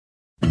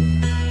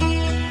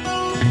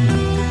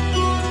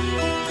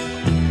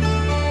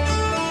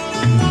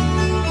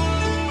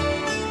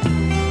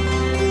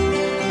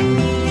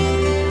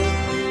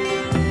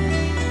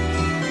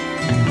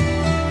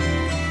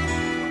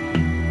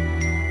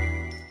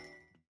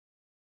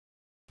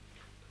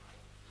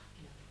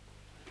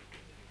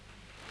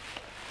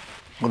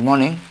Good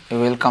morning. We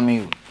welcome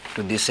you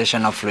to this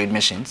session of fluid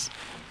machines.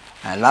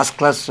 Last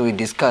class we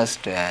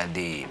discussed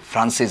the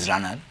Francis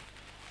runner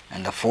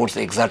and the force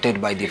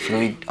exerted by the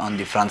fluid on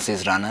the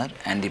Francis runner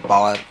and the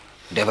power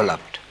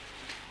developed.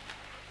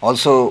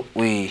 Also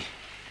we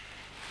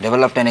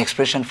developed an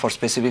expression for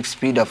specific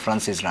speed of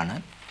Francis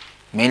runner,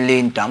 mainly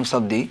in terms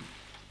of the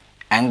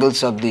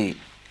angles of the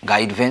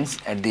guide vanes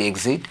at the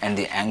exit and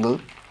the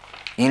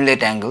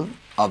inlet angle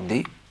of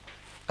the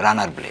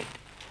runner blade.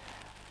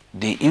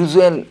 The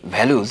usual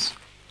values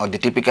or the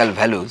typical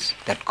values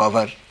that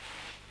cover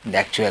the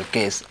actual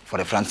case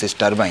for a Francis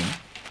turbine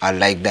are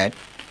like that.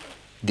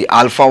 The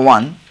alpha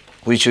 1,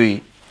 which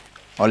we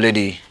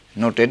already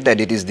noted that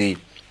it is the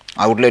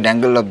outlet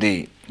angle of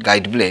the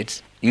guide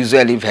blades,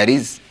 usually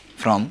varies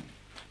from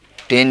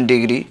 10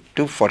 degree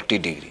to 40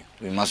 degree.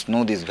 We must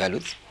know these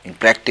values. In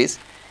practice,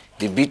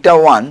 the beta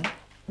 1,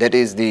 that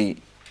is the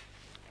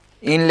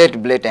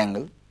inlet blade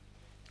angle,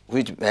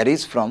 which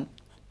varies from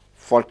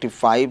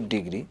 45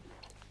 degree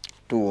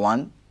to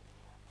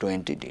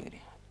 120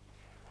 degree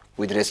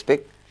with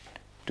respect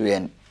to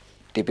a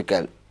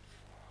typical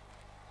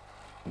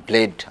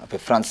blade of a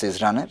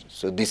Francis runner.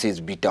 So, this is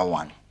beta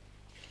 1.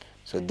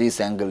 So, this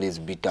angle is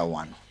beta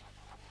 1.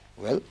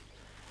 Well,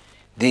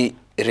 the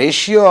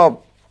ratio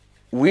of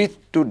width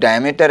to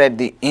diameter at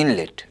the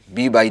inlet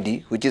B by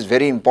D, which is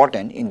very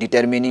important in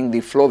determining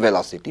the flow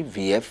velocity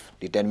Vf,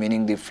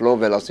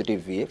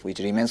 which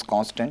remains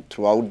constant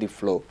throughout the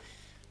flow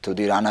to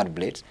the runner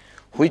blades,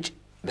 which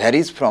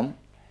varies from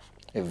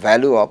a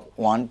value of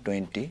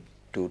 120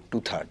 to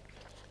 2/3.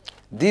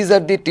 These are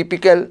the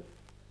typical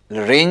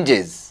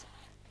ranges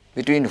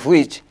between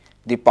which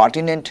the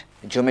pertinent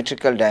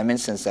geometrical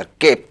dimensions are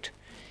kept,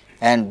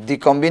 and the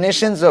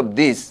combinations of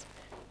these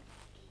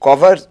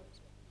cover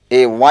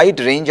a wide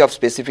range of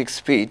specific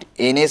speed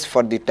Ns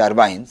for the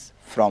turbines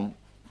from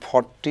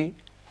 40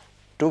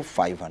 to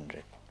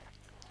 500.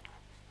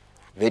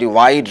 Very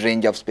wide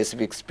range of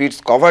specific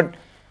speeds covered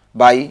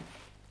by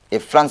a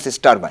Francis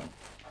turbine,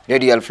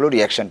 radial flow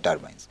reaction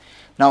turbines.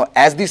 Now,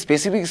 as the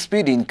specific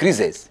speed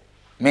increases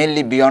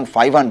mainly beyond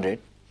 500,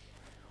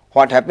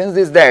 what happens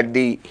is that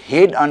the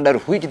head under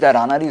which the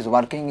runner is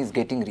working is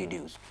getting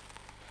reduced.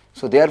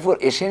 So, therefore,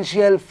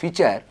 essential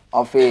feature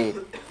of a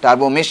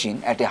turbo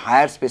machine at a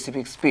higher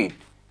specific speed,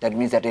 that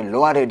means at a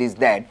lower head, is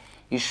that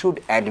it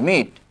should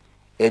admit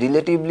a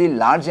relatively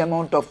large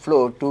amount of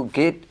flow to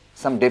get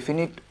some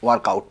definite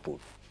work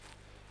output.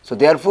 So,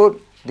 therefore,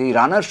 the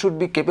runner should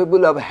be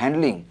capable of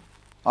handling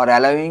or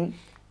allowing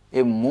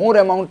a more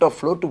amount of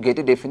flow to get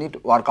a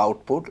definite work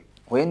output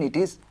when it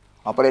is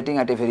operating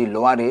at a very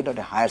lower rate or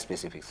a higher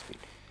specific speed.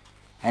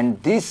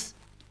 And this,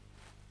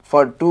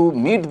 to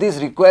meet this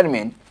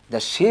requirement, the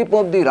shape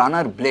of the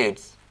runner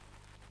blades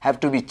have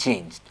to be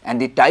changed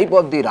and the type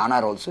of the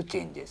runner also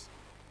changes.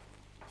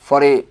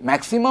 For a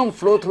maximum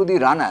flow through the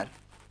runner,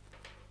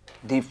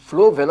 the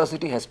flow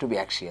velocity has to be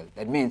axial.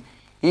 That means,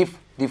 if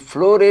the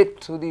flow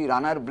rate through the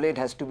runner blade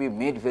has to be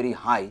made very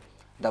high,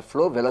 the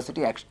flow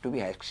velocity has to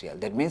be axial.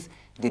 That means,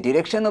 the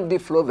direction of the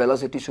flow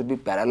velocity should be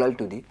parallel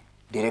to the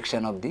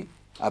direction of the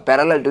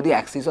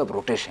axis of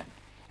rotation.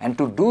 And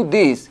to do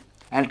this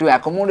and to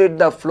accommodate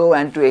the flow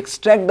and to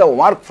extract the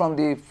work from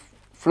the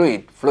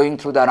fluid flowing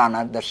through the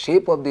runner, the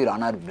shape of the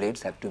runner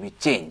blades have to be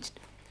changed.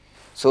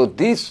 So,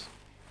 this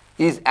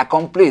is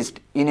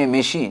accomplished in a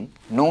machine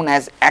known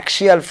as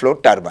axial flow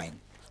turbine.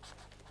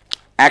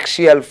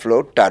 Axial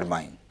flow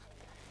turbine.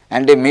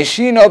 And a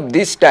machine of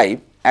this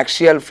type,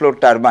 axial flow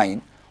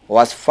turbine,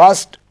 was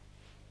first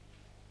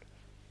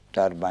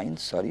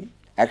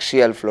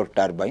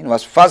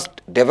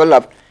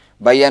developed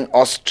by an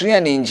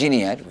Austrian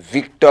engineer,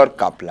 Victor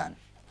Kaplan,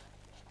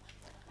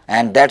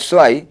 and that is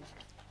why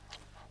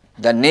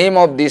the name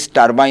of this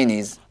turbine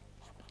is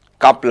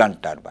Kaplan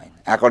turbine,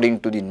 according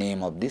to the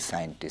name of the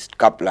scientist,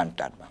 Kaplan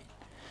turbine.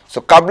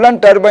 So, Kaplan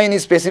turbine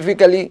is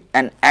specifically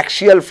an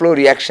axial flow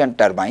reaction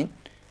turbine,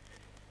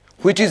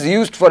 which is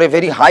used for a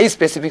very high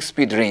specific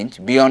speed range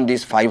beyond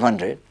this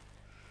 500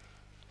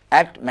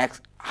 at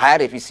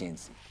higher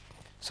efficiency.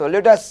 So,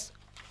 let us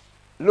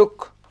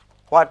look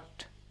what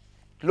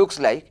looks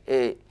like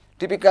a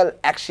typical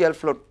axial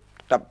flow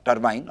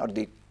turbine or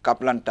the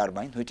Kaplan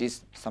turbine, which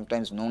is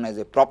sometimes known as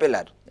a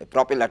propeller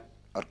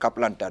or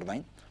Kaplan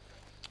turbine.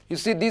 You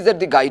see, these are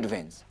the guide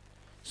vanes.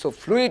 So,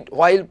 fluid,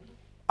 while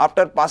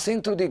after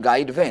passing through the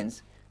guide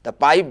vanes, the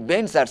pipe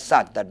bends are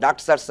such, the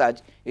ducts are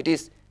such, it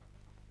is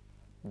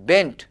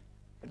bent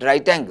at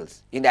right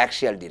angles in the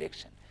axial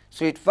direction.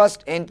 So, it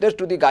first enters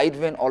to the guide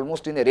vane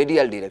almost in a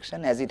radial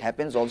direction, as it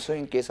happens also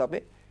in case of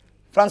a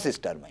Francis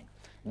turbine.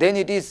 Then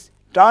it is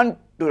turned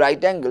to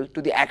right angle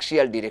to the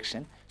axial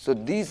direction. So,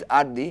 these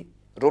are the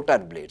rotor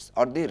blades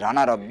or the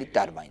runner of the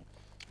turbine.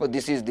 So,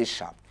 this is the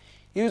shaft.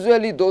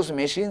 Usually those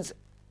machines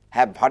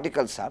have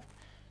vertical shaft.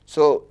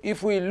 So,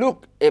 if we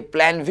look a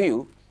plan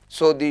view,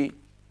 so the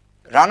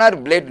runner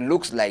blade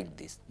looks like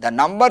this. The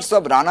numbers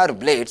of runner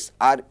blades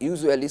are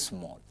usually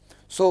small.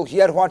 So,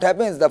 here what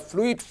happens, the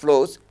fluid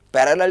flows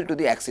parallel to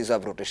the axis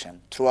of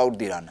rotation throughout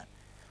the runner.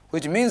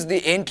 which means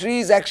the entry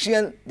is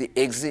axial, the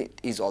exit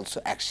is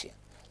also axial.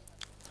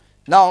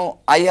 Now,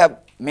 I have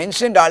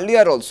mentioned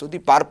earlier also the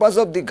purpose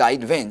of the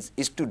guide vanes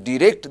is to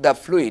direct the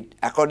fluid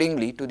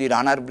accordingly to the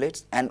runner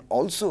blades and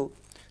also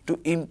to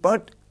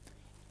impart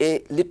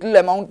a little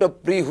amount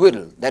of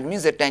pre-whirl, that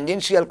means a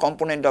tangential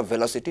component of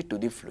velocity to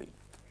the fluid.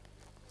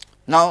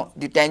 Now,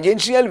 the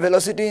tangential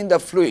velocity in the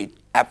fluid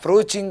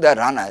approaching the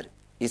runner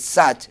is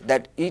such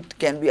that it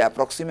can be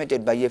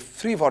approximated by a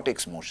free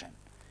vortex motion.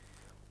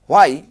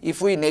 Why?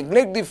 If we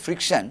neglect the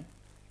friction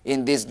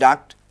in this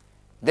duct,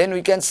 then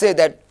we can say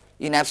that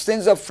in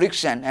absence of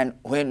friction and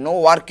when no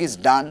work is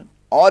done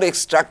or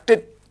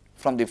extracted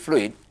from the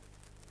fluid,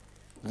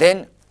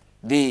 then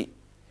the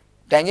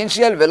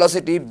tangential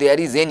velocity, if there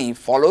is any,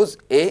 follows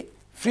a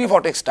free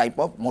vortex type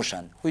of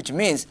motion, which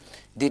means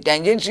the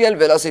tangential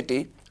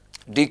velocity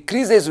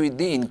decreases with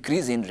the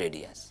increase in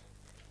radius.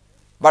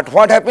 But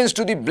what happens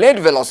to the blade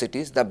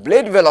velocities? The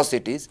blade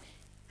velocities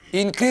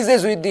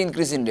increases with the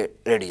increase in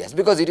radius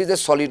because it is a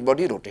solid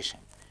body rotation.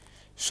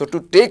 So,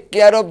 to take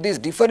care of this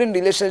different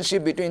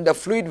relationship between the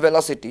fluid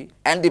velocity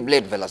and the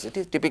blade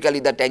velocity, typically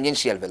the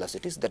tangential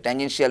velocities, the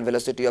tangential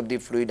velocity of the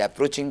fluid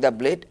approaching the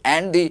blade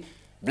and the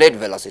blade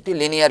velocity,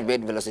 linear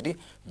blade velocity,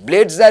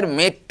 blades are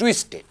made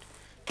twisted.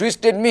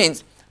 Twisted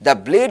means the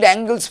blade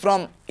angles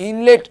from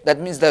inlet, that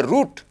means the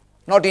root,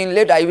 not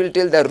inlet, I will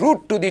tell the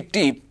root to the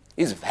tip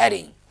is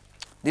varying.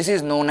 This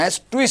is known as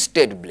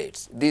twisted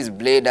blades. These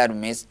blades are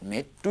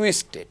made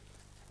twisted,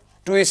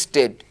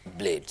 twisted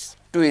blades,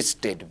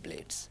 twisted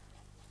blades.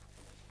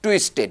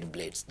 Twisted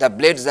blades. The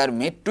blades are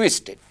made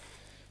twisted.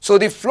 So,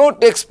 the flow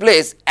takes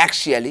place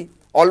axially,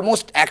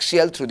 almost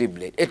axial through the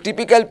blade. A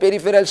typical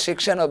peripheral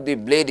section of the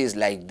blade is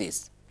like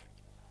this.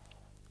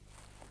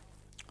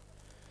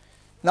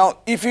 Now,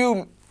 if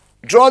you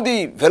draw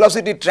the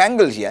velocity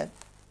triangle here,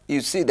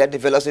 you see that the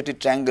velocity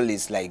triangle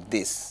is like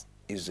this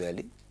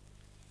usually.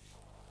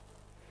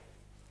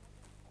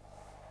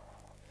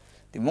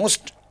 The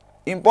most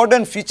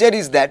important feature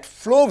is that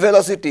flow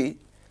velocity,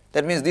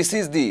 that means this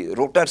is the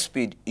rotor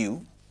speed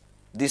u,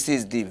 this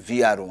is the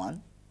VR1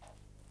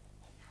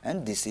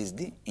 and this is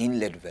the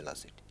inlet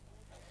velocity.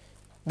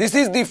 This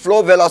is the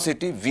flow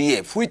velocity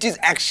Vf, which is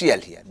axial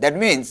here. That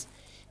means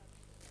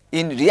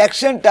in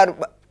reaction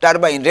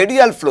turbine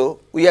radial flow,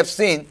 we have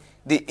seen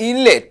the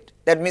inlet,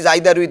 that means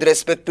either with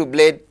respect to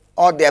blade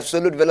or the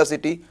absolute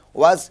velocity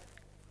was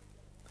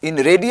in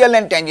radial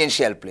and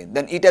tangential plane.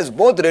 Then it has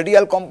both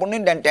radial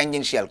component and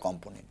tangential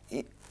component.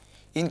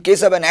 In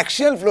case of an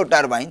axial flow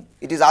turbine,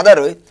 it is other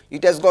way.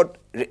 It has got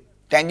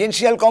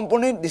tangential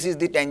component, this is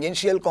the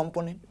tangential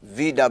component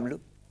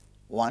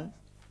Vw1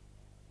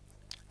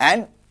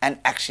 and an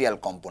axial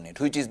component,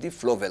 which is the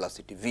flow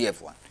velocity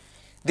Vf1.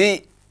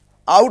 The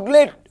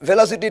outlet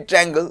velocity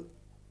triangle,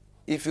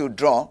 if you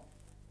draw,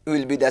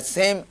 will be the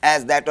same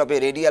as that of a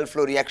radial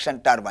flow reaction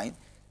turbine.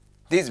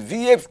 This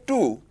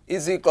Vf2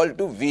 is equal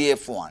to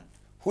Vf1,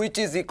 which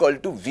is equal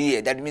to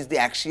Va, that means the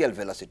axial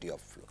velocity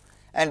of flow.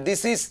 And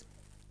this is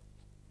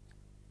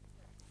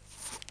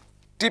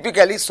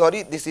typically,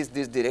 sorry, this is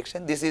this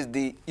direction, this is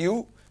the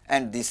u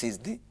and this is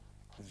the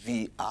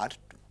Vr2.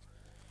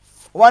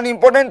 One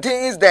important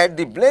thing is that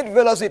the blade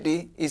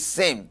velocity is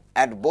same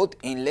at both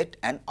inlet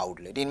and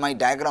outlet. In my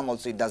diagram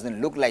also it does not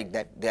look like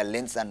that, their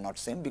lengths are not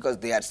same because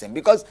they are same,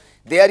 because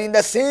they are in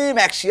the same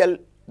axial,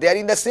 they are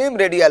in the same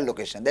radial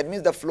location, that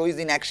means the flow is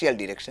in axial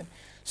direction.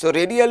 So,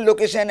 radial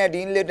location at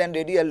inlet and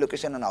radial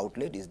location on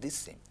outlet is the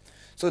same.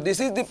 So, this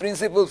is the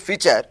principal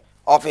feature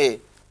of a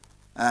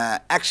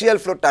axial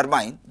flow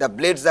turbine. The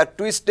blades are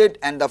twisted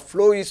and the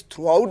flow is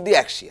throughout the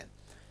axial.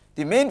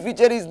 The main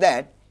feature is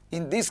that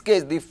in this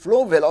case the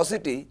flow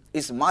velocity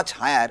is much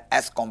higher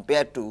as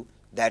compared to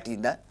that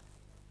in the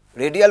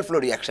radial flow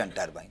reaction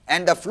turbine,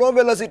 and the flow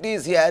velocity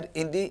is here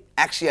in the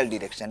axial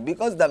direction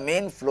because the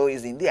main flow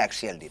is in the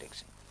axial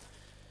direction.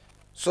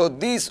 So,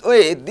 this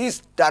way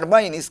this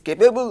turbine is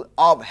capable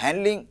of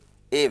handling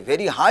a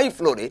very high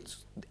flow rate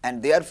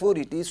and therefore,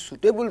 it is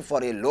suitable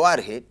for a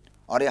lower head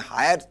or a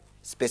higher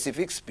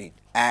specific speed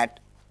at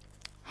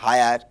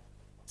higher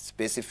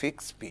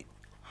specific speed,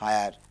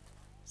 higher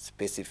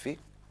specific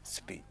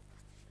speed.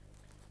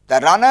 The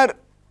runner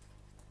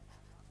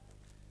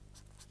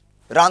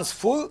runs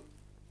full,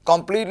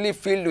 completely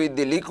filled with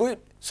the liquid,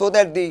 so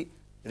that the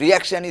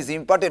reaction is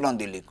imparted on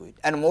the liquid,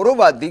 and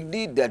moreover the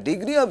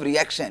degree of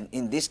reaction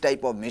in this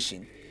type of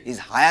machine is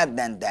higher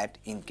than that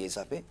in case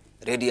of a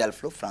radial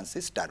flow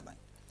Francis turbine.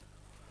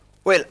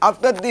 Well,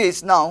 after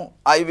this now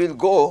I will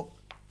go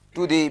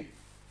to the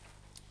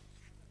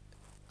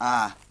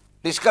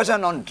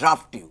discussion on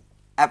draft tube,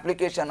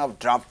 application of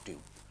draft tube.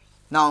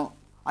 Now,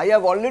 I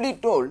have already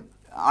told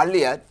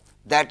earlier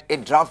that a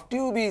draft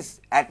tube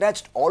is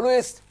attached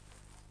always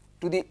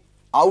to the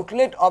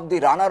outlet of the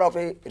runner of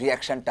a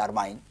reaction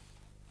turbine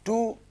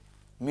to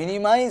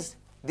minimize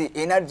the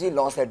energy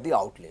loss at the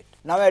outlet.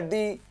 Now, at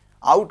the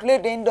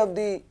outlet end of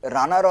the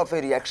runner of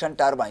a reaction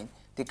turbine,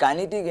 the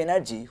kinetic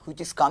energy which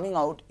is coming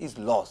out is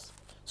lost.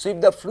 So, if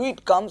the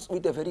fluid comes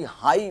with a very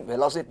high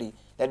velocity,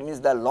 that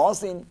means the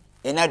loss in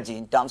energy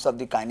in terms of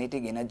the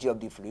kinetic energy of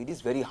the fluid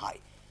is very high.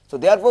 So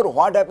therefore,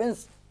 what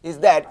happens is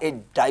that a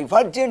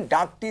divergent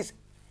duct is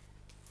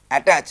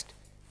attached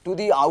to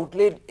the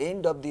outlet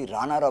end of the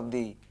runner of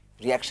the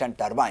reaction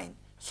turbine,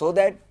 so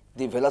that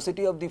the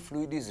velocity of the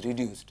fluid is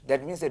reduced.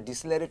 That means a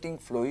decelerating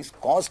flow is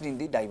caused in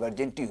the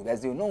divergent tube.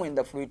 As you know, when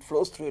the fluid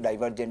flows through a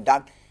divergent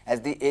duct,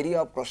 as the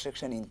area of cross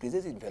section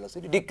increases, its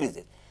velocity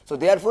decreases. So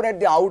therefore, at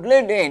the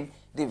outlet end,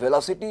 the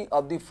velocity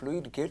of the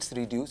fluid gets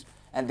reduced,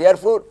 and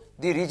therefore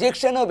the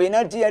rejection of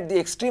energy at the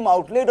extreme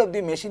outlet of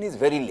the machine is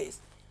very less.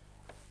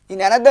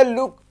 In another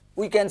look,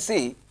 we can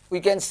see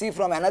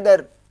from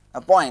another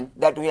point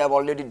that we have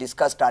already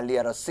discussed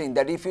earlier or seen,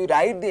 that if you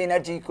write the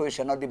energy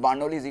equation or the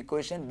Bernoulli's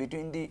equation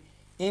between the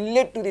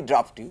inlet to the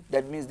draft tube,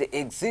 that means the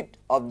exit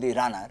of the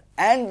runner,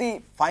 and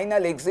the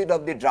final exit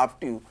of the draft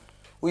tube,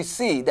 we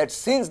see that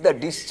since the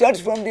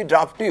discharge from the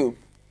draft tube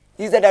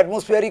is at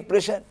atmospheric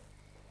pressure,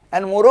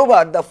 and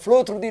moreover the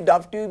flow through the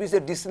draft tube is a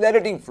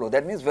decelerating flow,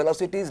 that means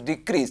velocity is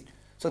decreased.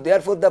 So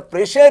therefore, the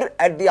pressure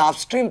at the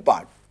upstream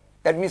part,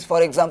 that means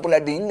for example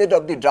at the inlet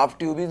of the draft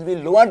tube, is will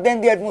lower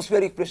than the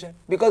atmospheric pressure,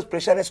 because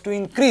pressure has to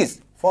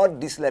increase for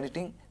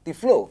decelerating the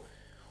flow,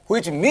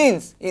 which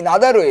means in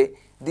other way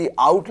the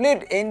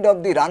outlet end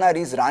of the runner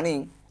is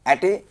running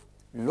at a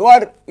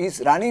lower,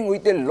 is running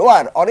with a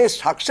lower or a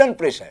suction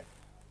pressure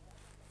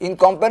in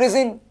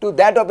comparison to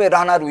that of a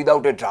runner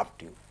without a draft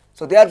tube.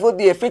 So therefore,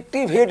 the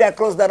effective head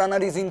across the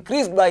runner is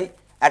increased by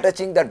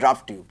attaching the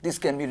draft tube. This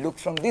can be looked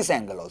from this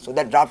angle also,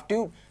 that draft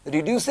tube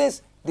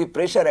reduces the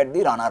pressure at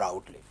the runner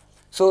outlet.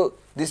 So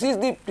this is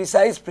the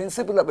precise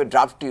principle of a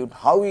draft tube,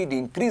 how it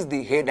increase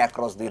the head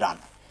across the runner.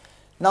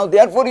 Now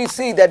therefore, you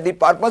see that the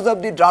purpose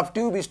of the draft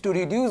tube is to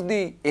reduce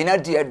the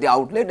energy at the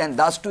outlet and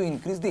thus to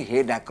increase the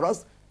head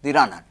across the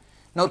runner.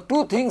 Now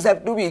two things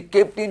have to be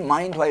kept in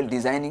mind while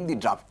designing the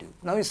draft tube.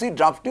 Now you see,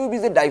 draft tube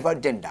is a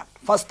divergent duct.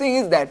 First thing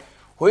is that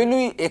when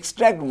we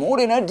extract more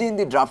energy in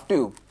the draft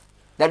tube,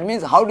 that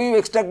means how do you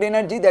extract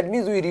energy? That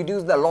means we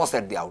reduce the loss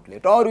at the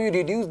outlet, or we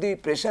reduce the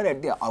pressure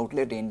at the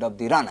outlet end of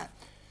the runner.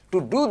 To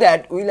do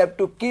that, we will have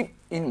to keep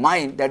in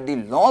mind that the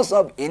loss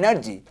of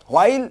energy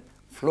while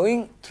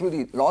flowing through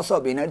the loss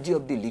of energy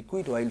of the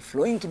liquid while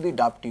flowing through the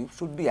draft tube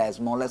should be as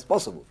small as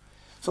possible.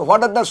 So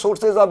what are the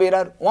sources of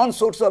error? One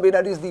source of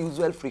error is the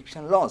usual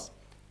friction loss,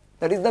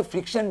 that is the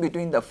friction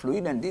between the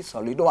fluid and the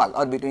solid wall,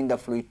 or between the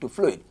fluid to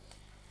fluid.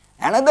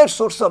 Another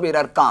source of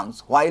error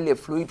comes while a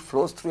fluid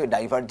flows through a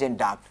divergent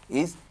duct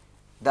is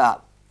the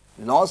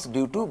loss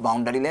due to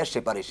boundary layer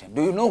separation.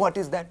 Do you know what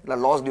is that, the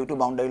loss due to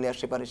boundary layer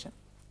separation?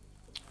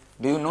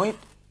 Do you know it?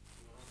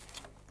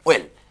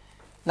 Well,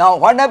 now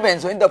what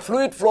happens when the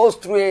fluid flows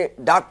through a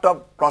duct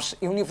of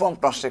uniform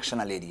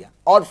cross-sectional area,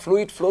 or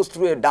fluid flows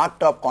through a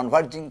duct of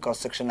converging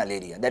cross-sectional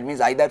area? That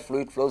means either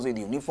fluid flows with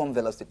uniform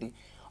velocity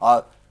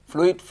or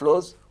fluid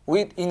flows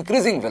with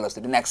increasing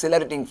velocity, an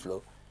accelerating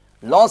flow.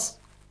 Loss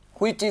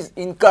which is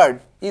incurred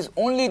is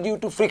only due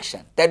to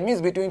friction, that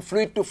means between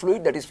fluid to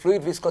fluid, that is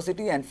fluid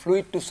viscosity, and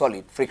fluid to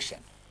solid, friction.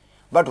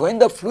 But when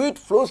the fluid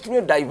flows through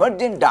a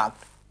divergent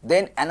duct,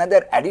 then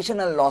another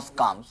additional loss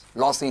comes,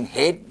 loss in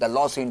head, the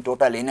loss in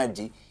total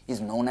energy is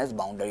known as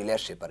boundary layer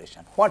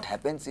separation. What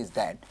happens is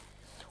that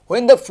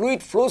when the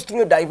fluid flows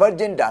through a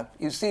divergent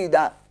duct, you see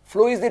the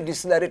flow is a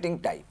decelerating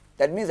type.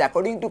 That means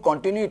according to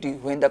continuity,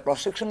 when the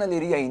cross-sectional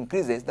area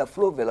increases, the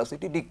flow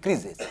velocity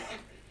decreases.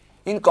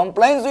 In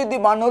compliance with the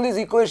Bernoulli's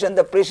equation,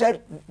 the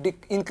pressure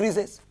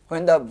increases.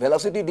 When the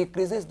velocity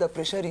decreases, the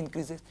pressure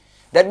increases.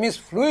 That means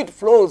fluid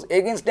flows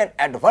against an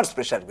adverse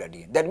pressure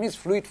gradient. That means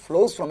fluid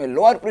flows from a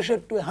lower pressure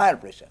to a higher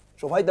pressure.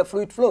 So why the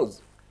fluid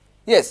flows?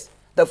 Yes,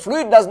 the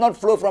fluid does not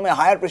flow from a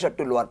higher pressure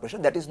to lower pressure.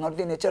 That is not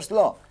the nature's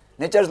law.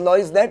 Nature's law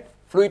is that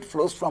fluid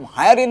flows from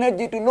higher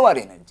energy to lower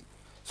energy.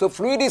 So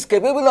fluid is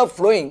capable of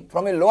flowing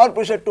from a lower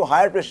pressure to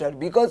higher pressure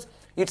because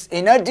its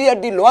energy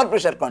at the lower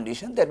pressure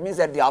condition, that means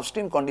at the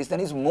upstream condition,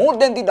 is more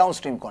than the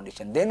downstream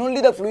condition. Then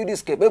only the fluid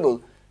is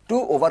capable to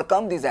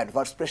overcome this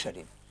adverse pressure.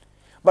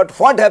 But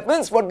what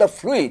happens for the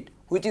fluid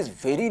which is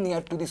very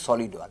near to the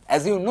solid wall?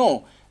 As you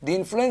know, the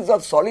influence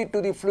of solid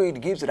to the fluid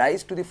gives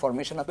rise to the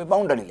formation of a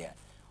boundary layer.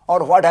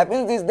 Or what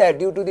happens is that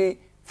due to the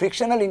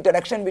frictional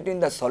interaction between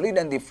the solid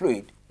and the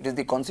fluid, it is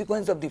the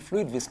consequence of the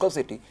fluid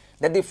viscosity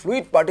that the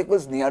fluid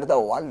particles near the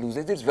wall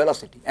loses its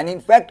velocity. And in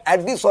fact,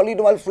 at the solid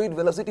wall, fluid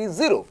velocity is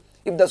 0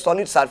 if the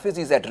solid surface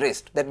is at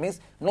rest, that means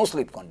no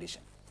slip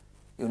condition.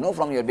 You know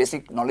from your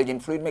basic knowledge in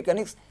fluid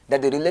mechanics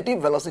that the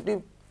relative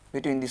velocity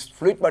between this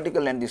fluid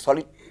particle and the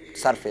solid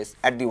surface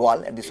at the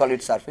wall, at the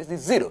solid surface,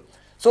 is 0.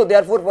 So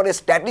therefore, for a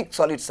static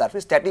solid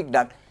surface, static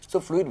duct, so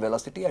fluid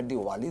velocity at the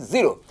wall is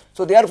 0.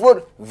 So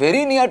therefore,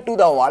 very near to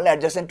the wall,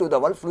 adjacent to the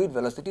wall, fluid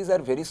velocities are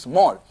very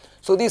small.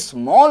 So these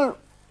small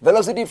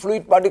velocity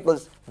fluid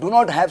particles do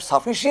not have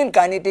sufficient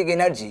kinetic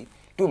energy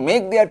to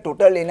make their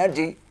total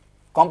energy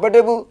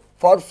compatible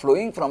for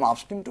flowing from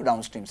upstream to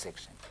downstream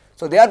section.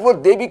 So therefore,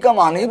 they become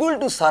unable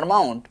to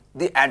surmount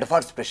the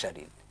adverse pressure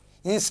yield.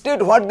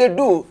 Instead, what they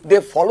do,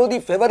 they follow the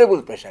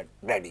favorable pressure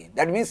gradient.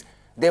 That means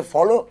they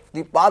follow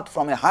the path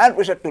from a higher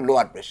pressure to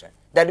lower pressure.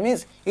 That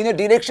means in a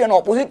direction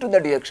opposite to the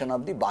direction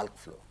of the bulk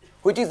flow,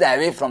 which is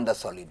away from the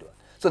solid wall.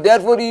 So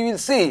therefore, you will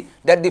see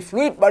that the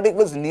fluid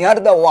particles near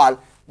the wall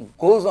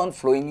goes on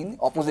flowing in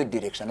opposite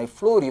direction, a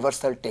flow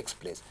reversal takes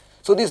place.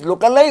 So this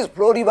localized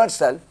flow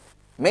reversal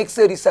makes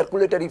a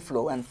recirculatory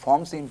flow and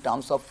forms in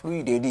terms of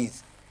fluid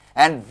eddies,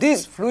 and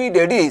this fluid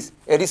eddies,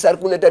 a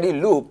recirculatory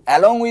loop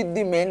along with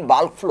the main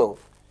bulk flow,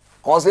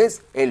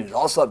 causes a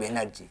loss of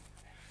energy.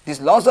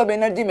 This loss of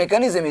energy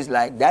mechanism is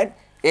like that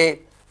a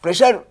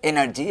pressure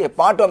energy, a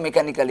part of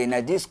mechanical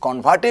energy, is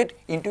converted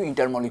into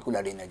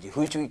intermolecular energy,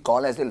 which we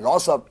call as a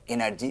loss of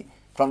energy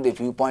from the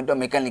viewpoint of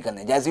mechanical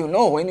energy. As you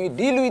know, when we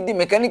deal with the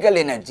mechanical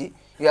energy,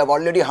 you have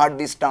already heard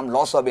this term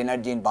loss of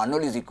energy in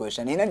Bernoulli's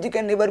equation. Energy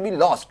can never be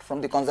lost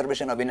from the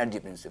conservation of energy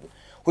principle,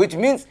 which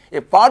means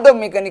a part of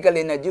mechanical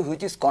energy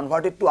which is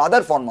converted to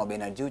other form of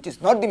energy, which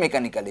is not the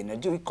mechanical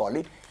energy, we call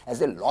it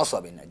as a loss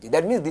of energy.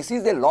 That means this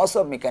is a loss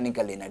of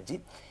mechanical energy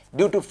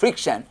due to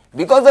friction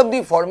because of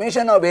the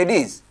formation of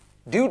eddies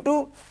due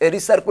to a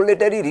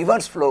recirculatory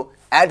reverse flow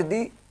at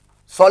the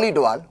solid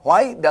wall.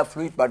 Why? The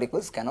fluid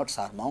particles cannot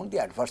surmount the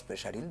adverse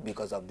pressure yield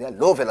because of their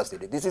low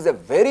velocity. This is a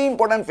very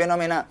important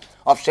phenomena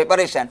of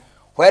separation.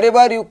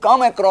 Wherever you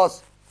come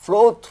across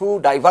flow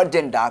through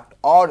divergent duct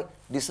or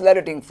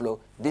decelerating flow,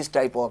 this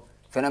type of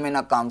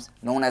phenomena comes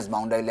known as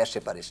boundary layer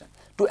separation.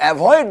 To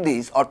avoid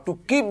this or to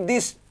keep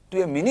this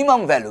to a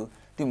minimum value,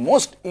 the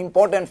most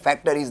important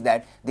factor is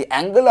that the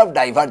angle of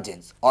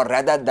divergence, or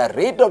rather the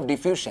rate of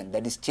diffusion,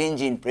 that is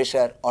change in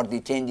pressure or the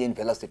change in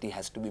velocity,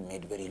 has to be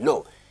made very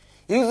low.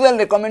 Usual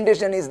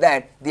recommendation is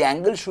that the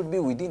angle should be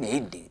within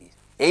 8 degrees,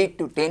 8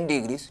 to 10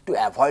 degrees,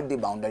 to avoid the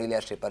boundary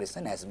layer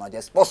separation as much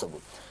as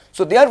possible.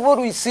 So therefore,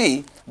 we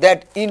see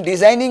that in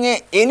designing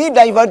any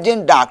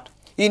divergent duct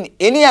in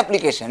any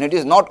application, it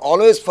is not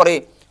always for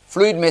a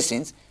fluid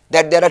machines,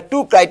 that there are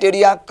two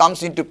criteria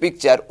comes into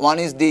picture. One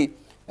is the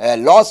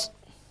loss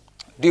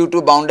due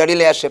to boundary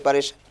layer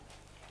separation,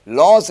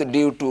 loss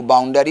due to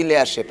boundary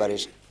layer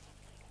separation,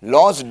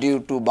 loss due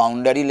to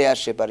boundary layer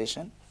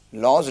separation,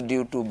 loss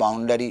due to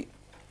boundary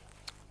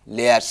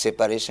layer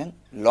separation,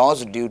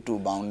 loss due to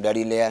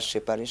boundary layer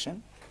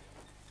separation.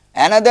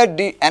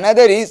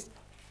 Another is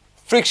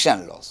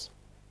friction loss,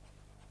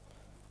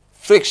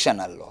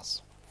 frictional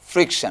loss,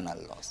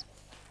 frictional loss.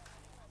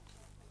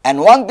 And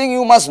one thing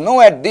you must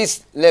know at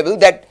this level,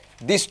 that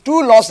these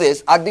two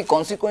losses are the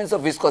consequence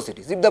of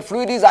viscosities. If the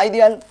fluid is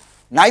ideal,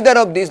 neither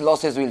of these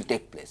losses will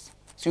take place.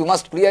 So you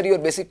must clear your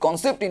basic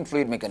concept in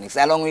fluid mechanics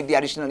along with the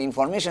additional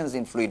informations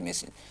in fluid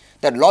machine,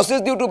 that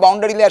losses due to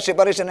boundary layer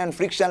separation and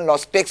friction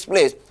loss takes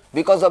place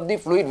because of the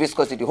fluid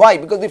viscosity. Why?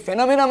 Because the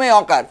phenomena may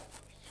occur,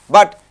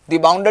 but the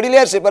boundary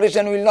layer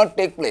separation will not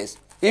take place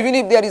even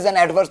if there is an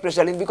adverse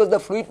pressure yield, because the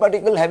fluid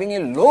particle having a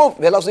low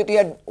velocity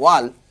at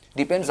wall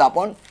depends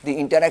upon the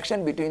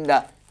interaction between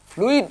the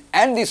fluid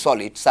and the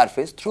solid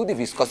surface through the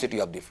viscosity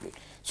of the fluid.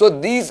 So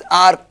these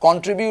are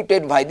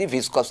contributed by the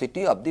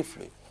viscosity of the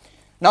fluid.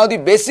 Now the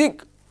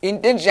basic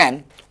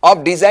intention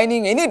of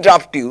designing any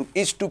draft tube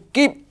is to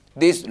keep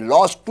these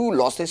two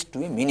losses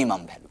to a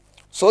minimum value,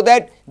 so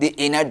that the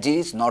energy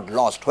is not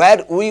lost,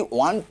 where we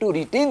want to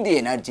retain the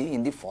energy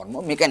in the form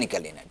of mechanical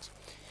energy.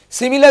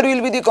 Similar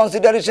will be the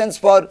considerations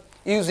for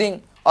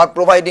using or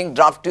providing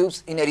draft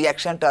tubes in a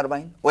reaction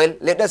turbine. Well,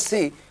 let us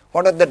see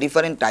what are the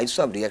different types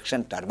of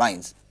reaction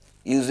turbines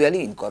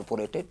usually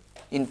incorporated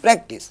in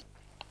practice.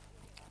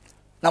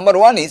 Number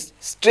one is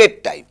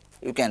straight type.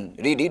 You can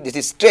read it. This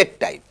is straight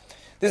type.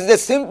 This is a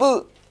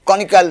simple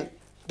conical,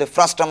 the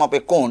frustum of a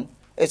cone,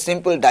 a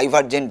simple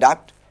divergent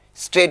duct,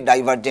 straight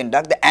divergent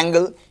duct. The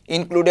angle,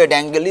 included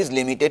angle, is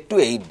limited to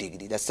 8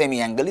 degree. The semi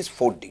angle is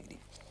 4 degree.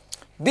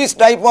 This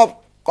type of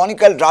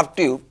conical draft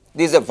tube,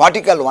 this is a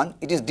vertical one.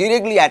 It is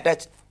directly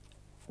attached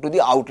to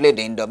the outlet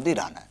end of the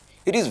runner.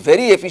 It is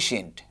very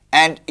efficient,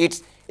 and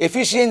its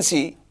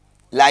efficiency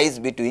lies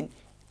between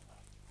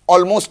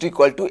almost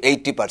equal to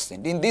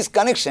 80%. In this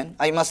connection,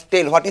 I must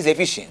tell what is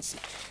efficiency.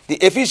 The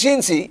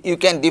efficiency you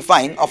can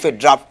define of a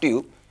draft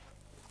tube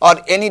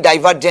or any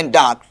divergent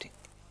duct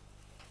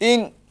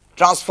in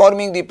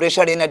transforming the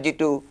pressure energy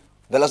to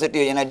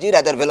velocity energy,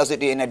 rather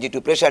velocity energy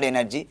to pressure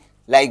energy,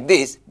 like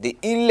this: the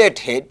inlet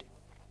head,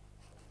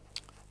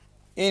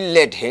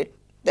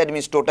 that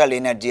means total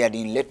energy at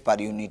inlet per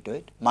unit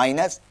weight,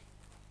 minus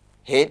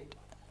head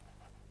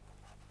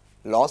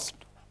lost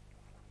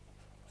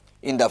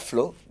in the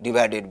flow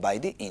divided by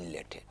the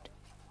inlet head.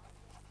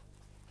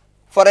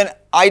 For an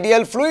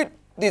ideal fluid,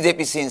 this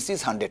efficiency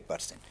is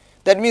 100%.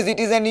 That means it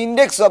is an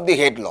index of the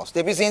head loss.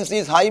 The efficiency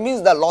is high,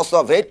 means the loss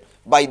of head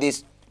by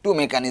these two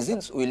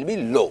mechanisms will be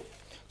low.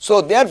 So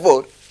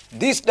therefore,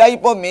 this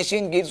type of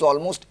machine gives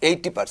almost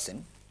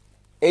 80%,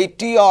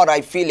 80 or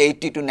I feel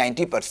 80 to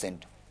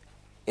 90%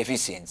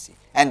 efficiency,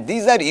 and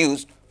these are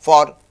used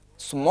for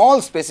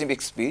small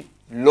specific speed,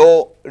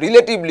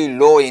 relatively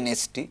low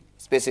NST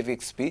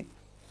specific speed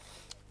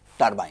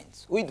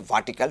turbines with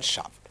vertical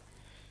shaft.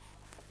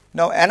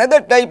 Now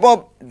another type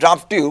of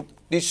draft tube,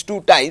 these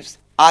two types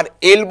are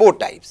elbow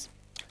types.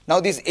 Now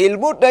these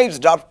elbow types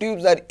draft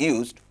tubes are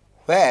used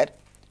where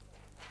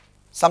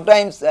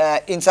sometimes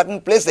in certain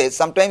places,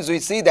 sometimes we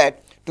see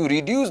that to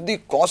reduce the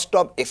cost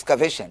of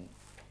excavation,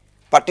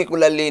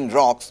 particularly in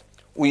rocks,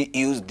 we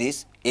use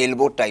this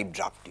elbow type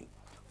draft tube,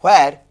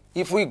 where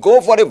if we go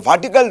for a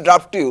vertical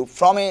draft tube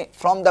from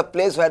the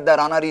place where the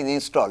runner is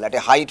installed at a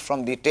height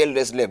from the tail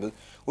race level,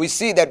 we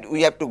see that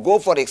we have to go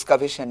for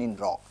excavation in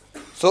rock.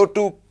 So,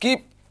 to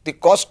keep the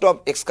cost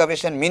of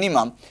excavation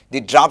minimum,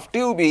 the draft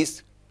tube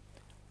is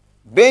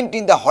bent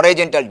in the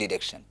horizontal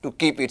direction to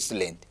keep its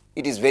length.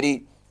 It is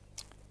very,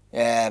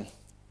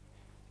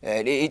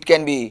 it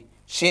can be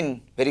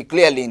seen very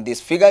clearly in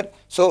this figure.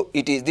 So,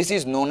 this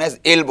is known as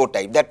elbow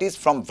type, that is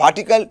from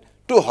vertical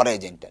to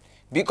horizontal.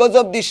 Because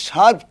of the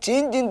sharp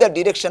change in the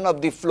direction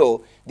of the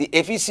flow, the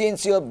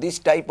efficiency of this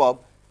type of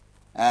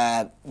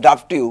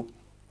draft tube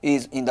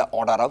is in the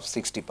order of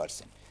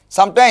 60%.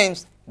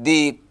 Sometimes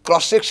the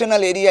cross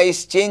sectional area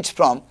is changed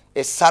from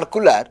a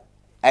circular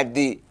at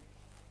the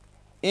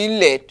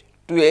inlet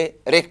to a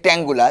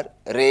rectangular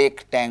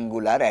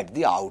at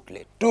the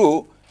outlet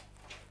to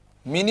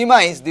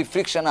minimize the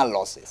frictional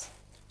losses,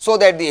 so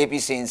that the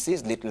efficiency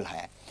is little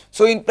higher.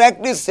 So, in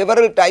practice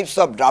several types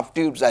of draft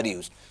tubes are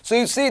used. So,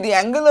 you see the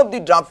angle of the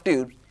draft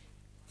tube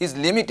is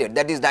limited,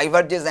 that is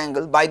divergence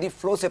angle, by the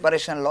flow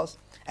separation loss,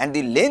 and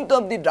the length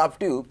of the draft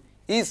tube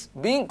is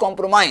being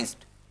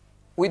compromised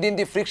within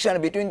the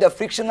friction, between the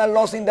frictional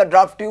loss in the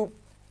draft tube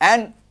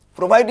and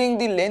providing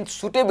the length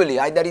suitably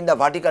either in the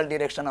vertical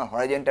direction or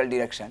horizontal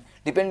direction,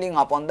 depending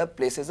upon the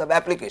places of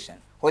application.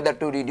 Whether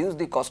to reduce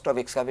the cost of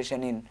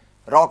excavation in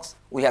rocks,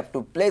 we have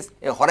to place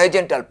a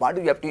horizontal part,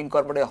 we have to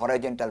incorporate a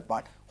horizontal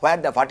part, where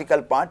the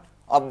vertical part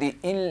of the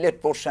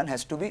inlet portion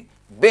has to be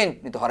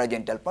bent with the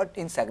horizontal part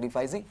in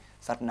sacrificing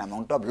certain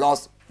amount of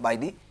loss by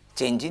the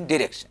change in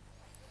direction.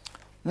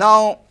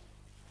 Now,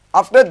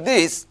 after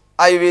this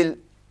I will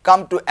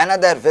come to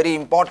another very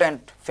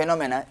important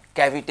phenomena,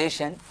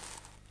 cavitation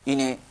in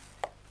a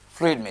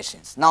fluid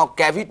machines. Now,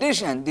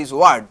 cavitation, this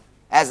word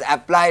as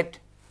applied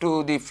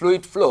to the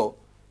fluid flow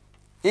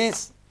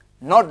is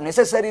not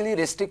necessarily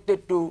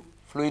restricted to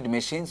fluid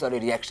machines or a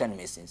reaction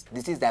machines.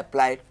 This is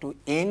applied to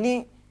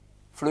any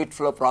fluid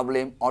flow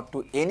problem or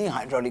to any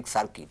hydraulic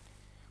circuit.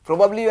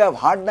 Probably you have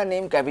heard the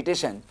name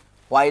cavitation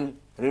while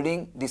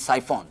reading the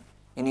siphon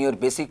in your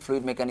basic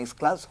fluid mechanics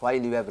class. While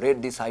you have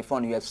read the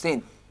siphon, you have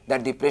seen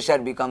that the pressure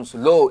becomes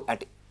low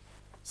at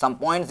some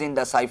points in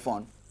the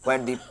siphon where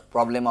the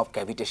problem of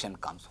cavitation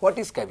comes. What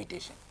is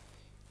cavitation?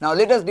 Now,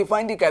 let us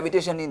define the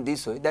cavitation in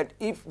this way, that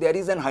if there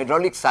is an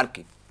hydraulic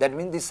circuit, that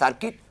means the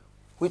circuit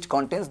which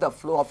contains the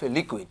flow of a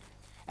liquid,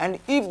 and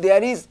if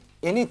there is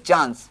any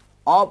chance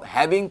of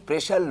having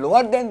pressure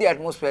lower than the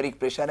atmospheric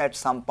pressure at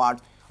some part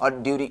or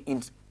during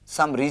in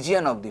some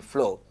region of the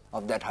flow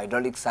of that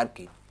hydraulic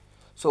circuit.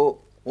 So,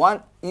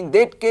 in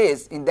that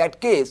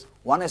case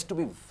one has to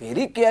be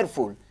very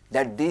careful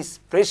that this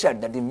pressure,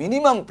 that the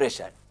minimum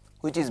pressure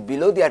which is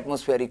below the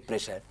atmospheric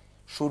pressure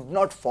should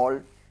not fall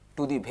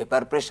to the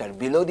vapor pressure,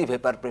 below the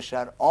vapor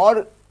pressure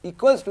or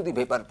equals to the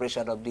vapor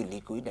pressure of the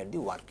liquid at the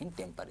working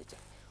temperature.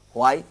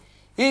 Why?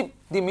 If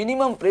the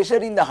minimum pressure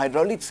in the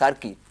hydraulic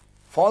circuit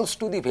falls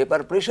to the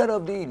vapor pressure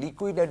of the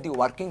liquid at the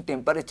working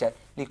temperature,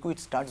 liquid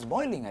starts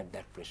boiling at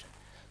that pressure.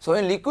 So,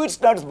 when liquid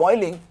starts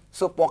boiling,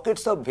 so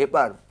pockets of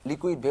vapor,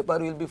 liquid vapor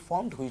will be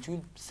formed which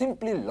will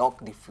simply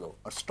lock the flow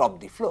or stop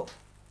the flow.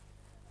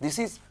 This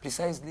is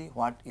precisely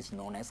what is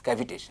known as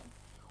cavitation.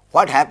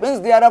 What happens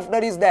thereafter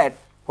is that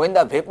when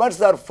the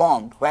vapors are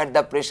formed where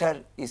the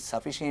pressure is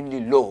sufficiently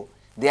low,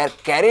 they are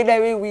carried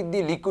away with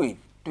the liquid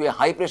to a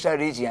high pressure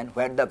region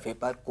where the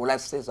vapor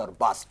collapses or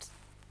bursts,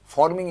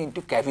 forming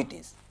into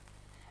cavities,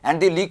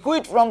 and the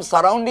liquid from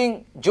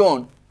surrounding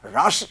zone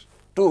rush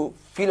to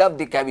fill up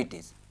the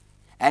cavities.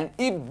 And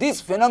if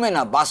this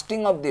phenomena,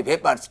 bursting of the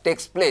vapors,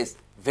 takes place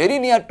very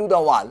near to the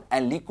wall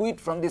and liquid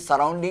from the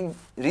surrounding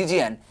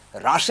region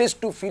rushes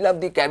to fill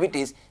up the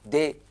cavities,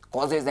 they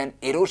causes an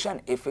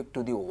erosion effect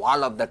to the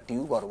wall of the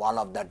tube or wall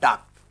of the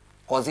duct,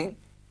 causing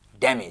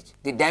damage.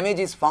 The damage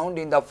is found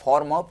in the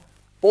form of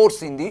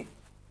pores in the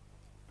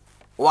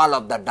wall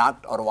of the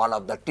duct or wall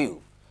of the tube.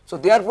 So,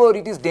 therefore,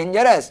 it is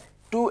dangerous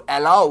to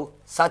allow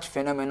such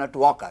phenomena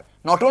to occur.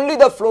 Not only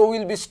the flow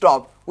will be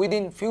stopped,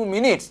 within few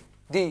minutes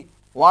the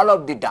wall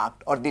of the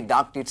duct or the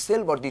duct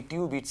itself or the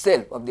tube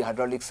itself of the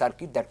hydraulic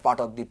circuit, that part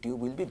of the tube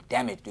will be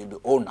damaged, will be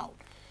worn out.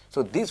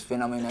 So, this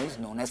phenomena is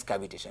known as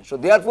cavitation. So,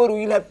 therefore,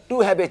 we will have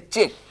to have a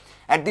check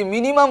at the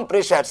minimum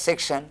pressure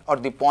section or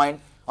the point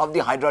of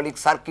the hydraulic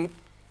circuit,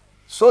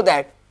 so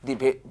that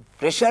the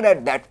pressure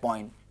at that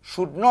point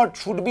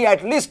should be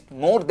at least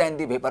more than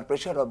the vapor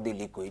pressure of the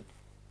liquid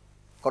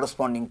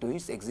corresponding to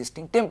its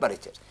existing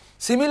temperature.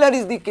 Similar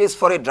is the case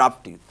for a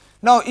draft tube.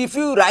 Now, if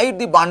you write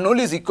the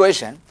Bernoulli's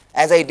equation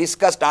as I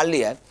discussed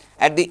earlier,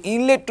 at the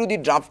inlet to the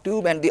draft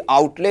tube and the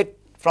outlet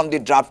from the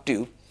draft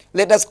tube,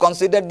 let us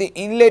consider the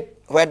inlet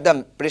where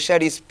the pressure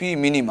is P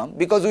minimum,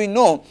 because we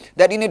know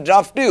that in a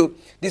draft tube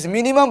this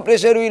minimum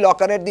pressure will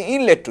occur at the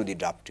inlet to the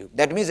draft tube,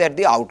 that means at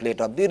the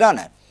outlet of the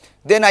runner.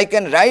 Then I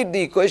can write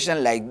the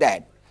equation like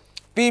that,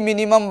 P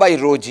minimum by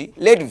rho g,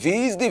 let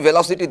V is the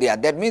velocity there,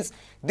 that means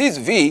this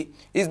V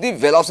is the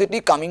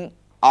velocity coming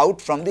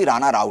out from the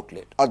runner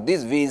outlet, or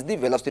this V is the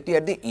velocity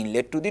at the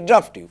inlet to the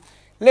draft tube.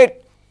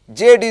 Let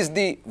Z is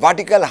the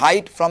vertical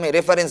height from a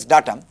reference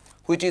datum,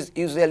 which is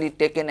usually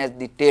taken as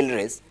the tail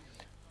race.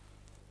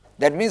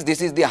 That means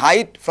this is the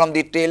height from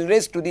the tail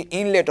race to the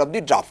inlet of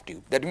the draft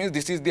tube. That means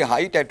this is the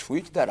height at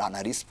which the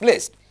runner is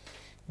placed.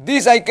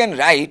 This I can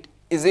write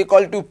is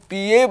equal to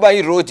Pa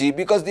by rho g,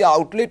 because the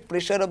outlet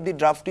pressure of the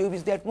draft tube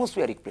is the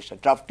atmospheric pressure.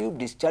 Draft tube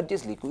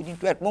discharges liquid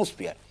into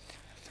atmosphere.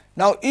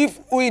 Now, if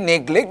we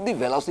neglect the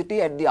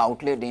velocity at the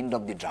outlet end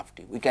of the draft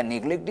tube, we can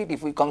neglect it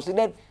if we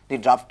consider the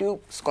draft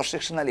tube's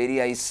cross-sectional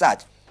area is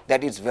such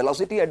that its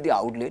velocity at the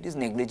outlet is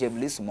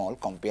negligibly small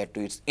compared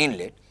to its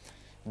inlet,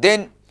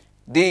 then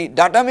the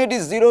datum height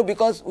is 0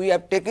 because we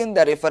have taken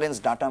the reference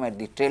datum at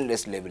the tail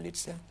race level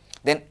itself.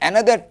 Then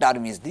another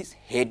term is this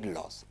head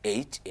loss,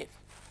 HF.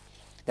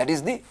 That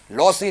is the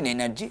loss in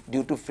energy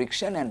due to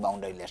friction and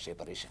boundary layer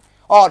separation,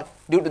 or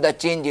due to the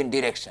change in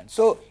direction.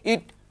 So,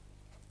 it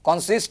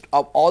consists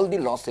of all the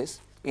losses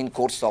in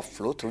course of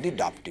flow through the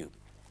draft tube.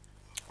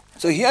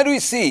 So, here we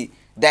see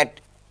that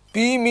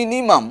P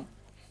minimum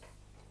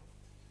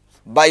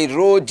by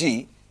rho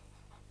g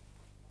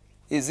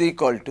is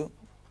equal to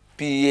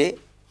Pa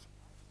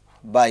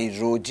by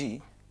rho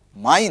g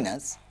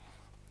minus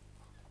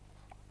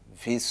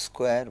V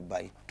square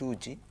by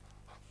 2g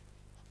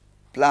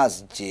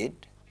plus z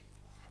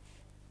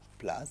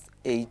plus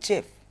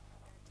hf.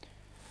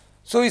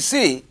 So, we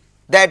see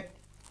that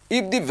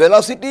if the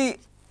velocity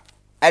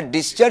at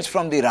discharge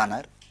from the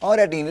runner or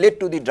at inlet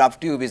to the draft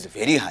tube is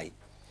very high,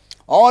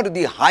 or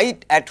the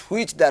height at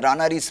which the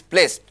runner is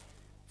placed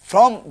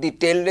from the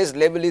tail race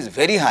level is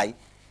very high,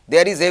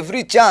 there is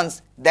every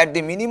chance that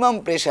the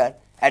minimum pressure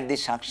at the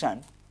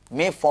suction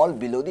may fall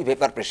below the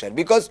vapor pressure,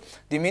 because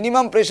the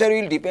minimum pressure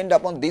will depend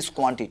upon this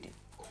quantity.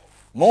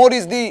 More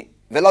is the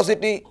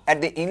velocity at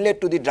the inlet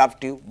to the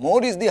draft tube,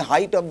 more is the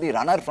height of the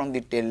runner from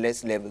the tail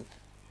race level,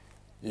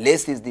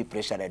 less is the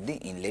pressure at the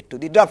inlet to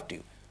the draft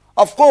tube.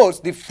 Of course,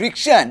 the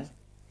friction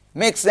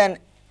makes an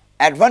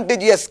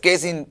advantageous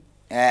case in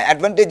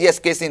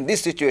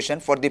this situation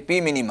for the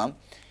P minimum,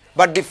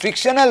 but the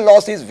frictional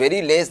loss is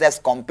very less as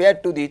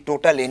compared to the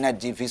total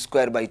energy V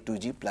square by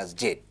 2g plus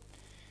z.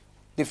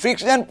 The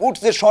friction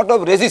puts a sort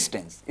of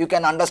resistance. You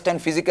can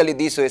understand physically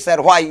this way.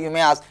 Sir, why? You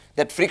may ask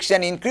that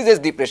friction increases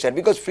the pressure,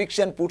 because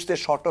friction puts a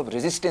sort of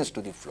resistance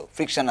to the flow,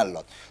 frictional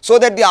loss, so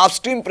that the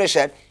upstream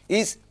pressure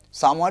is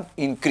somewhat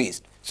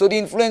increased. So, the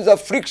influence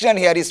of friction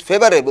here is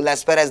favorable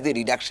as far as the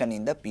reduction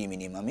in the P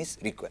minimum is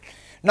required.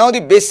 Now, the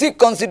basic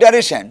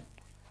consideration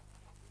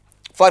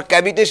for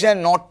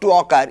cavitation not to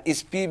occur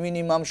is P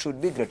minimum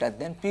should be greater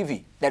than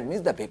PV. That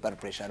means the vapor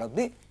pressure of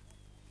the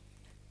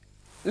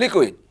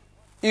liquid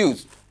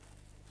used.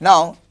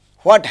 Now,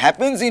 what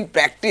happens in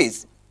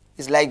practice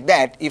is like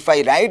that. If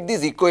I write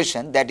this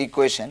equation, that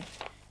equation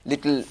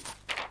little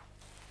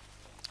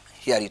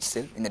here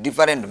itself in a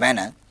different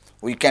manner,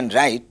 we can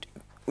write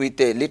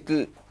with a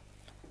little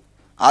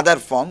other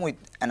form, with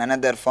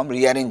another form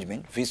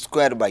rearrangement. V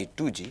square by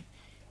 2g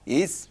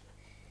is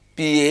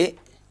Pa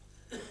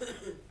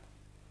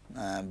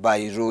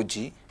by rho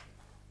g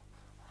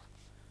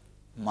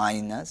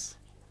minus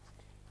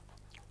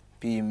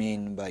P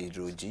min by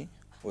rho g,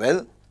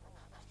 well,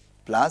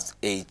 plus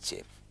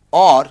hf,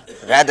 or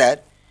rather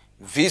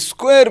V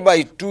square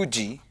by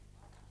 2g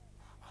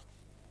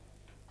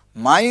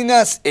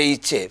minus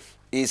hf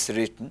is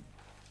written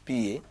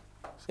Pa,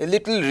 a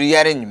little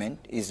rearrangement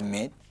is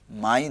made,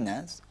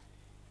 minus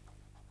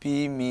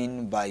P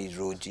min by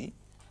rho g,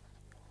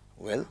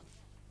 well,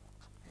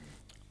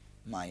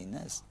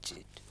 minus z.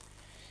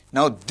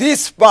 Now,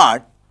 this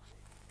part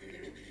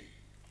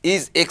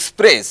is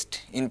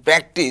expressed in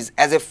practice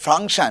as a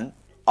function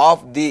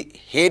of the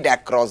head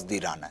across the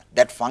runner.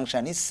 That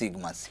function is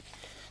sigma c.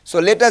 So,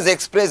 let us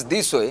express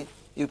this way.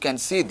 You can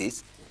see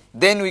this.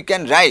 Then we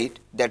can write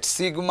that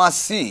sigma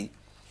c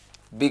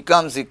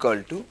becomes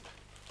equal to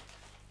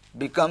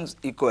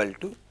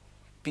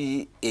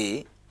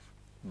Pa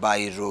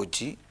by rho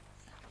g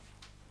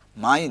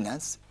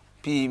minus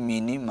P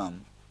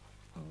minimum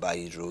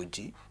by rho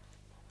g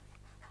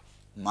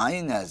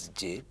minus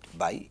z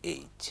by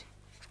h.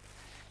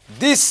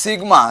 This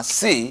sigma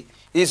c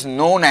is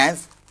known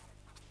as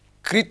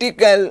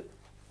critical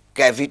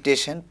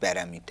cavitation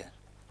parameter.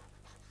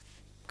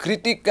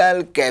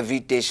 Critical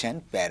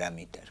cavitation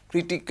parameter.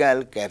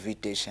 Critical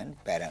cavitation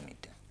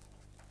parameter.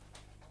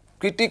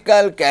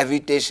 Critical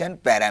cavitation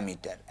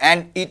parameter,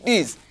 and it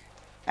is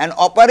an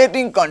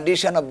operating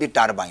condition of the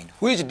turbine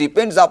which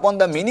depends upon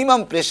the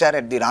minimum pressure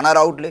at the runner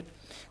outlet,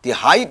 the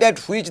height at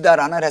which the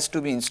runner has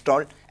to be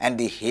installed, and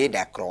the head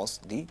across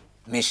the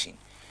machine.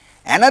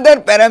 Another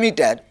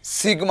parameter,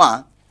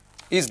 sigma,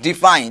 is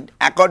defined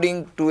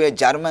according to a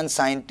German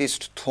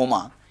scientist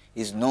Thoma,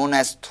 is known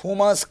as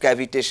Thoma's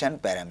cavitation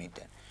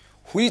parameter,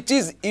 which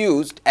is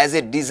used as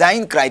a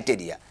design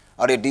criteria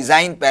or a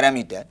design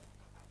parameter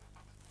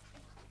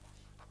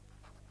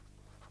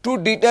to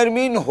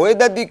determine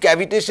whether the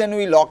cavitation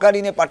will occur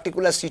in a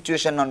particular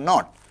situation or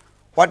not.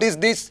 What is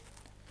this?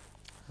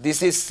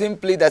 This is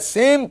simply the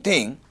same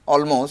thing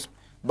almost,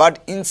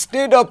 but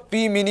instead of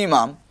P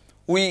minimum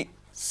we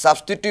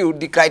substitute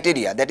the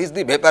criteria, that is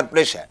the vapor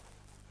pressure,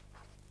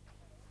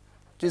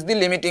 which is the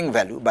limiting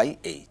value by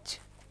H.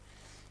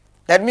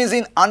 That means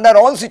in under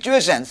all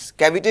situations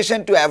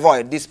cavitation to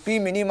avoid, this P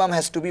minimum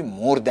has to be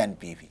more than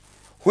PV,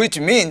 which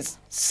means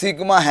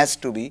sigma has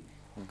to be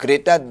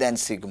greater than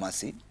sigma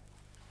C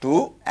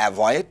to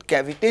avoid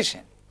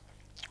cavitation.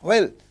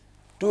 Well,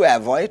 to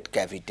avoid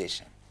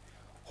cavitation,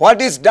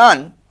 what is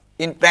done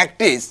in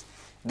practice,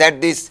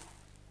 that this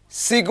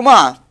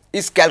sigma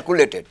is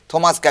calculated,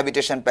 Thomas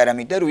cavitation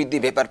parameter, with the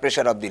vapor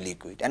pressure of the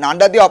liquid, and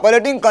under the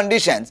operating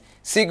conditions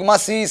sigma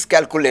C is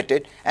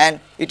calculated and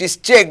it is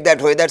checked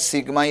that whether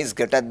sigma is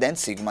greater than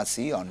sigma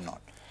C or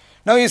not.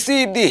 Now you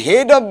see, if the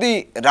head of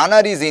the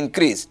runner is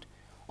increased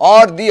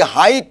or the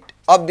height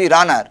of the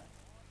runner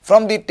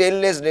from the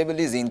tailless level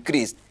is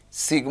increased,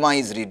 sigma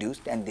is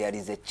reduced and there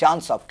is a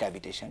chance of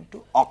cavitation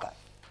to occur.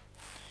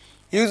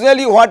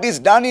 Usually what is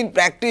done in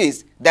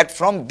practice, that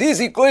from this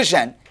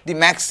equation the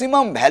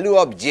maximum value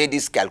of Z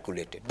is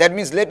calculated. That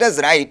means let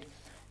us write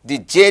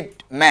the Z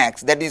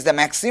max, that is the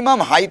maximum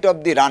height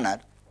of the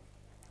runner,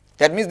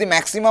 that means the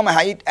maximum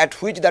height at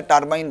which the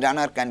turbine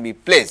runner can be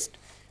placed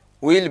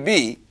will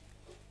be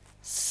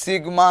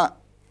sigma,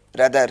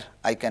 rather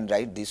I can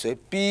write this way,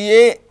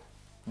 PA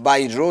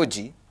by rho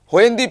G,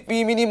 when the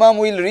P minimum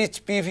will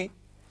reach PV,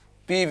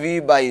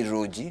 PV by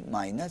rho G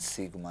minus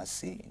sigma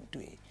C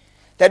into A.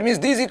 That means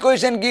this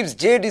equation gives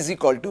Z is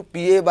equal to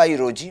PA by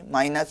rho G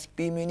minus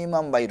P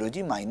minimum by rho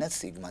G minus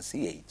sigma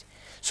C H.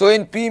 So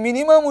when P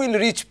minimum will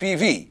reach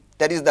PV,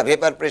 that is the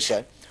vapor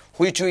pressure,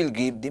 which will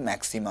give the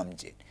maximum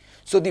Z.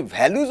 So the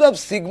values of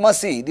sigma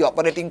C, the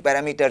operating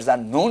parameters,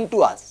 are known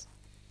to us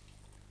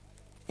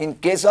in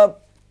case of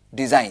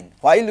design,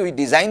 while we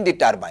design the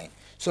turbine.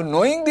 So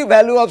knowing the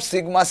value of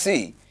sigma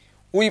C,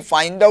 we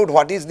find out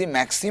what is the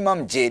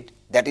maximum Z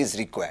that is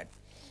required.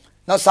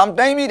 Now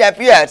sometimes it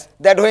appears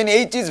that when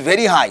H is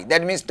very high,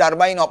 that means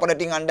turbine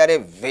operating under a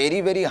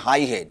very high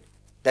head,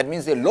 that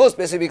means a low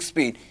specific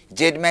speed,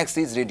 Z max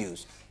is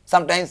reduced.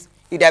 Sometimes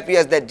it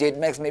appears that Z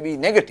max may be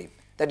negative,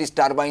 that is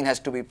turbine has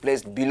to be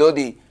placed below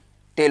the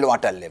tail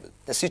water level.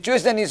 The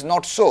situation is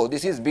not so.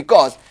 This is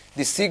because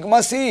the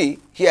sigma C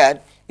here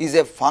is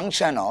a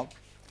function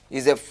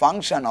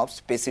of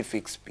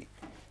specific speed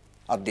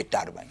of the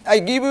turbine. I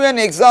give you an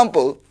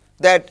example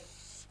that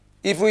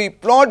if we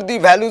plot the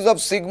values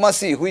of sigma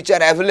C which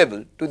are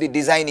available to the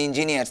design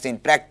engineers in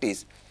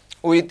practice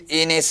with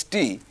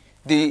NST,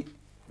 the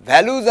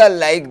values are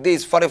like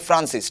this for a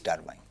Francis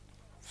turbine,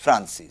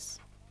 Francis.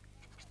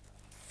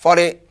 For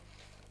a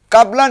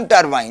Kaplan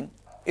turbine,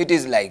 it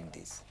is like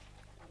this,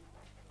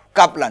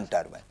 Kaplan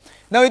turbine.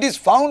 Now it is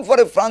found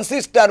for a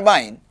Francis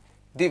turbine,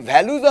 the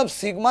values of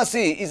sigma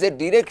C is a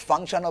direct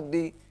function of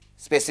the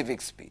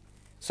specific speed.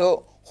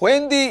 So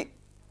when the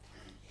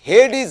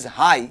head is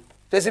high,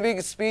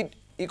 specific speed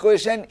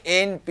equation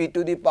Np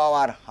to the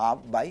power half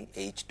by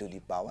H to the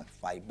power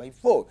 5 by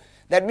 4.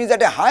 That means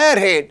at a higher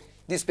head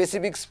the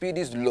specific speed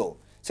is low.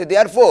 So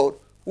therefore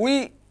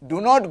we do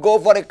not go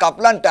for a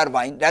Kaplan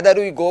turbine, rather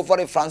we go for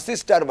a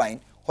Francis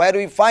turbine where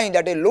we find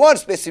at a lower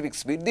specific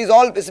speed, these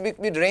all specific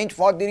speed range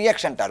for the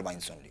reaction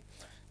turbines only.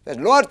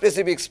 At lower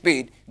specific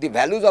speed the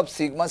values of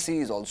sigma C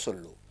is also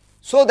low.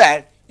 So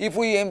that if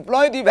we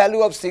employ the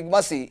value of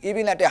sigma C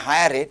even at a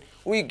higher rate,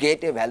 we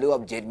get a value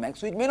of Z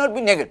max which may not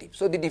be negative.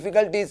 So the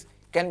difficulties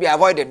can be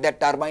avoided, that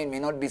turbine may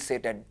not be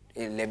set at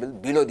a level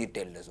below the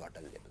tailless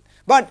water level.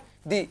 But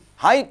the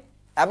height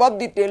above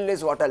the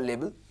tailless water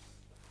level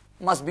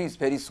must be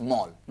very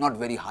small, not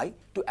very high,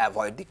 to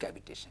avoid the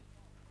cavitation.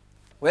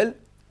 Well,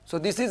 so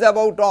this is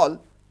about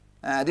all,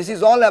 this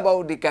is all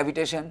about the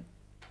cavitation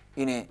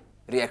in a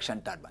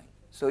reaction turbine.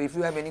 So if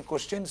you have any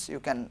questions you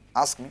can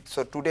ask me.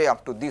 So today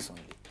up to this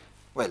only.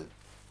 Well,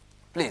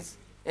 please,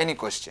 any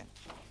question?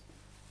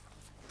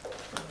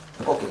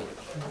 Okay,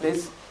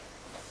 please.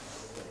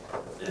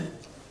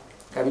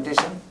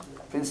 Cavitation,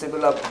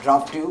 principle of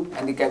draft tube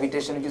and the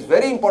cavitation, it is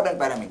very important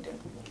parameter.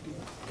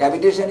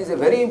 Cavitation is a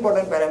very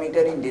important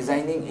parameter in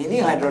designing any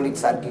hydraulic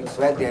circuits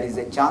where there is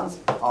a chance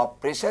of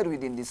pressure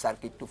within the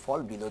circuit to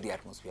fall below the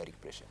atmospheric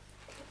pressure.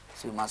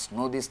 So you must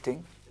know this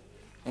thing.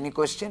 Any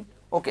question?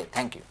 Okay,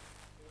 thank you.